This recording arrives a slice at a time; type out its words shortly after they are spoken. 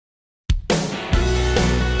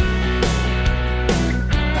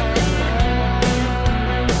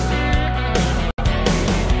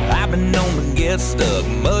stuck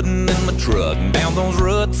mudding in my truck down those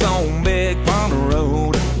ruts on Big Pond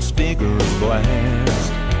Road. Speakers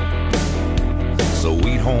blast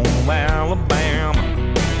Sweet Home Alabama.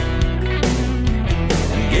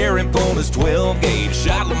 And Gary pulled his 12-gauge,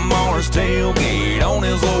 shot Lamar's tailgate on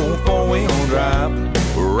his old four-wheel drive,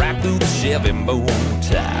 right through the Chevy bow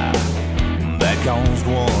tie. That caused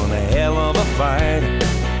one hell of a fight.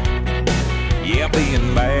 Yeah,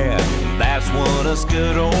 being bad, that's what us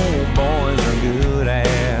good old boys are good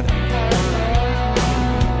at.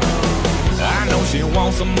 I know she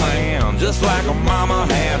wants a man just like her mama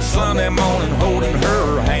had, Sunday morning holding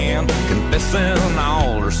her hand, confessing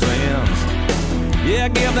all her sins. Yeah,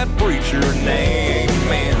 give that preacher an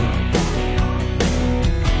amen.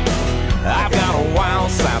 I've got a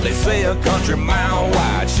wild side, they say a country mile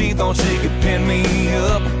wide. She thought she could pin me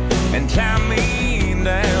up and tie me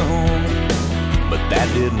down, but that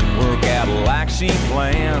didn't work out like she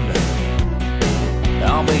planned.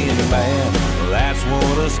 I'm being bad, that's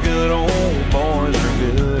what us good old boys are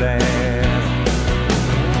good at.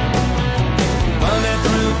 Monday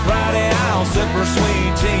through Friday I'll sip her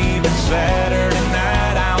sweet tea, but Saturday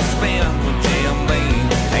night I'll spend with Jim Beam,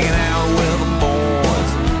 hanging out with the boys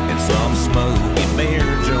in some smoky beer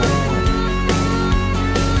joint.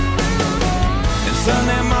 And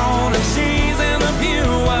Sunday morning she's in the pew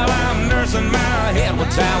while I'm nursing my head with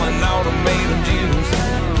Tylenol tomato juice.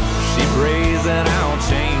 She prays that I'll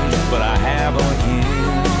change, but I haven't yet.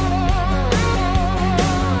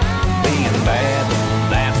 Being bad,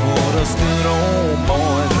 that's what us good old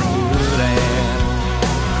boys are good at.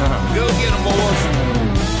 Go get 'em, boys.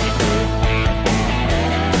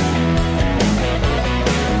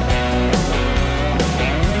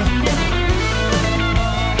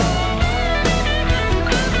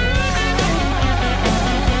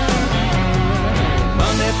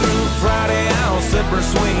 Monday through Friday I'll sip her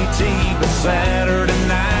sweet tea, but Saturday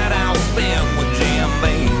night I'll spend with Jim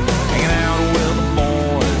Beam, hanging out with the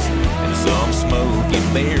boys in some smoky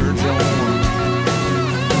beer joint.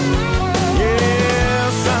 Yeah,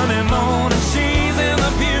 Sunday morning she's in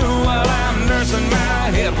the pew while I'm nursing my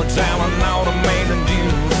head with Tylenol tomato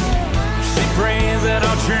juice. She prays that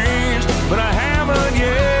I'll change, but I haven't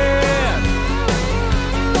yet.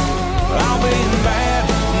 I'll be bad,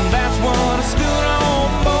 that's what us good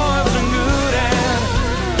old boys are good at.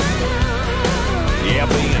 Yeah,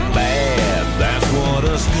 being bad, that's what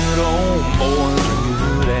us good old boys are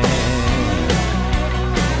good at.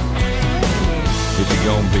 If you're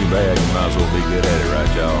gonna be bad, you might as well be good at it,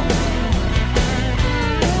 right, y'all?